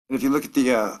And if you look at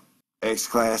the X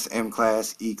class, M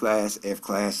class, E class, F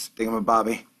class,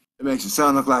 thingamabobby, it makes the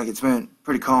sun look like it's been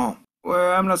pretty calm.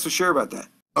 Well, I'm not so sure about that.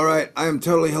 Alright, I am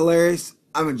totally hilarious.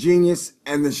 I'm a genius,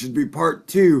 and this should be part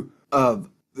 2 of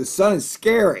The Sun is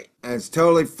Scary, and it's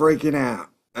totally freaking out.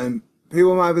 And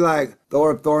people might be like,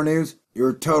 Thor News,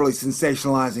 you're totally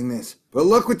sensationalizing this. But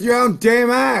look with your own damn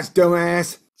eyes,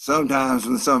 dumbass. Sometimes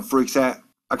when the sun freaks out,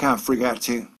 I kind of freak out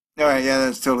too. Alright, yeah,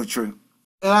 that's totally true.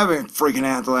 And I've been freaking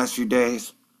out the last few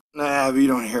days. Nah, but you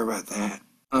don't hear about that.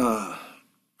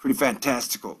 Pretty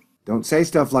fantastical. Don't say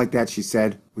stuff like that, she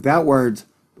said, without words,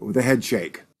 but with a head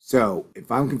shake. So,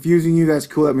 if I'm confusing you, that's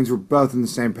cool. That means we're both on the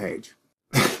same page.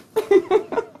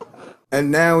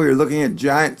 And now we are looking at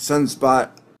giant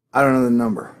sunspot. I don't know the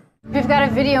number. We've got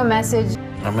a video message.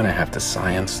 I'm gonna have to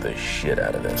science the shit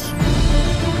out of this.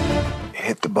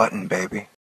 Hit the button, baby.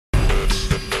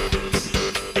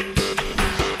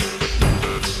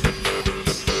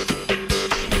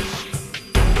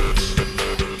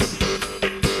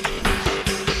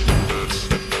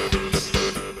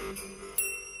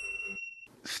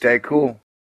 Stay cool.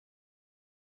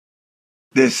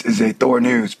 This is a Thor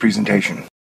News presentation.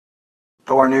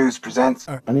 Thor News presents...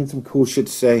 I need some cool shit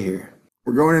to say here.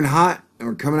 We're going in hot, and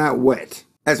we're coming out wet.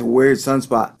 That's a weird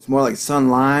sunspot. It's more like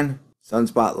sun line,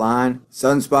 sunspot line,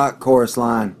 sunspot chorus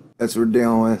line. That's what we're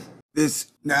dealing with.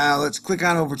 Now let's click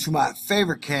on over to my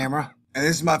favorite camera. And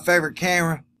this is my favorite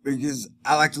camera because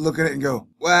I like to look at it and go,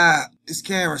 wow, this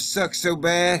camera sucks so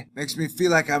bad. Makes me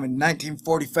feel like I'm in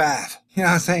 1945. You know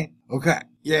what I'm saying? Okay.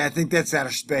 Yeah, I think that's outer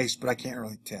space, but I can't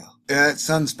really tell. Yeah, that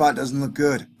sunspot doesn't look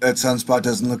good. That sunspot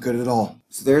doesn't look good at all.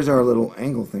 So there's our little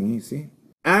angle thing, you see?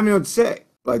 I don't know what to say.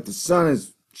 Like the sun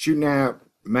is shooting out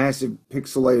massive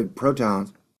pixelated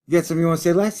protons. You got something you want to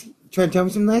say, Lassie? You trying to tell me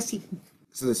something, Lassie?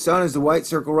 So the sun is the white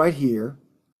circle right here.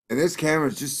 And this camera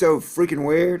is just so freaking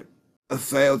weird, I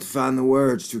failed to find the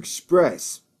words to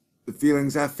express the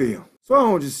feelings I feel. So I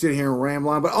won't just sit here and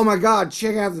ramble on, but oh my god,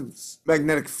 check out the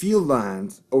magnetic field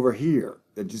lines over here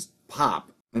that just pop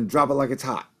and drop it like it's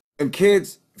hot. And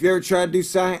kids, if you ever try to do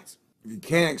science, if you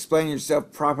can't explain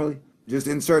yourself properly, just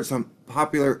insert some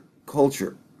popular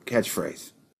culture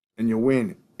catchphrase, and you'll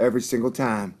win every single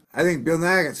time. I think Bill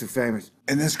Nye got so famous.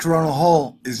 And this coronal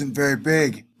hole isn't very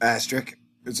big, asterisk.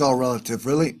 It's all relative,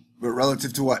 really. But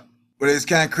relative to what? But it's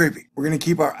kind of creepy. We're going to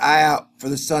keep our eye out for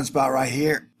the sunspot right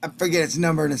here. I forget its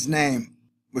number and its name,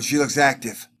 but she looks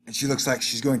active. And she looks like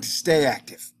she's going to stay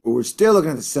active. But we're still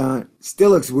looking at the sun. Still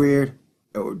looks weird.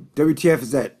 Oh, WTF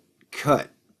is that cut?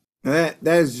 Now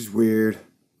that is just weird.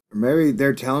 Or maybe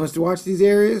they're telling us to watch these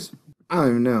areas? I don't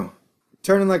even know.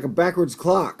 Turning like a backwards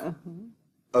clock.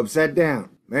 Upside down.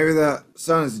 Maybe the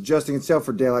sun is adjusting itself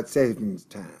for daylight savings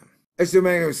time. That still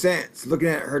makes no sense. Looking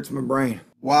at it hurts my brain.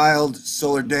 Wild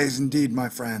solar days indeed, my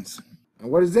friends.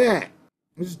 And what is that?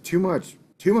 This is too much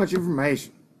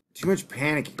information. Too much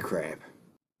panicky crap.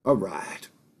 Alright.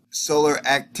 Solar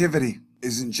activity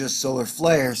isn't just solar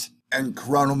flares and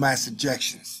coronal mass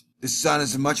ejections. The sun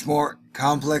is a much more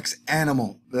complex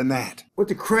animal than that. What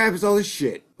the crap is all this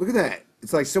shit? Look at that.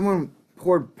 It's like someone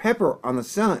poured pepper on the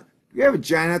sun. Do you have a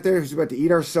giant out there who's about to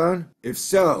eat our sun? If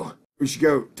so, we should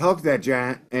go talk to that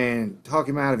giant and talk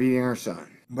him out of eating our sun.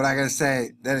 But I gotta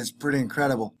say, that is pretty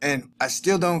incredible. And I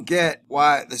still don't get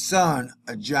why the sun,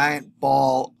 a giant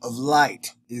ball of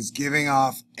light, is giving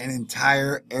off an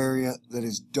entire area that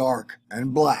is dark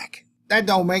and black. That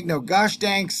don't make no gosh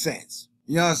dang sense.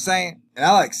 You know what I'm saying? And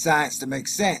I like science that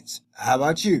makes sense. How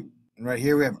about you? And right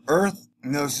here we have Earth.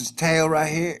 And notice his tail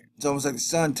right here. It's almost like the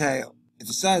sun tail. If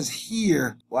the sun is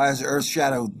here, why is the Earth's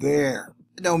shadow there?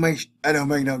 That don't make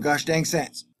no gosh dang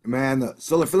sense. Man, the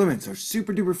solar filaments are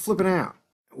super duper flipping out.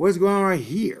 What's going on right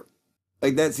here?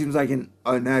 Like that seems like an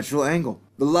unnatural angle.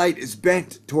 The light is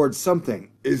bent towards something.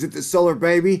 Is it the solar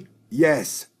baby?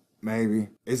 Yes, maybe.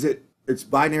 Is it its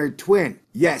binary twin?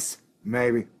 Yes,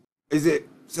 maybe. Is it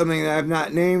something that I've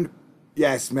not named?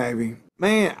 Yes, maybe.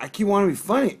 Man, I keep wanting to be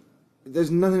funny. But there's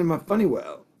nothing in my funny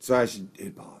well, so I should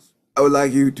hit pause. I would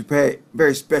like you to pay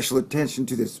very special attention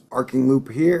to this arcing loop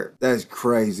here. That is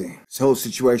crazy. This whole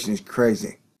situation is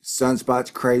crazy.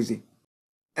 Sunspot's crazy.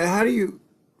 And how do you...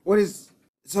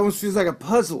 It almost feels like a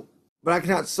puzzle, but I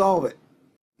cannot solve it.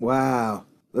 Wow.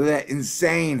 Look at that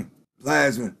insane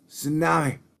plasma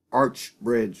tsunami arch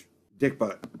bridge. Dick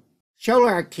butt.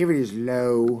 Solar activity is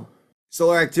low.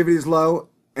 Solar activity is low,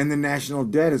 and the national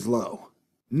debt is low.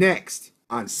 Next,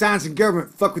 on science and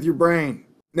government, fuck with your brain.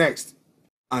 Next,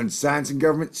 on science and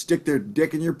government, stick their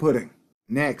dick in your pudding.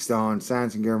 Next, on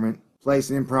science and government,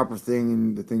 place an improper thing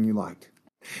in the thing you liked.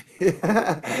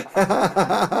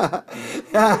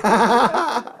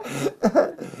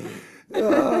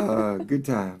 Good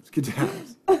times, good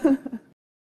times.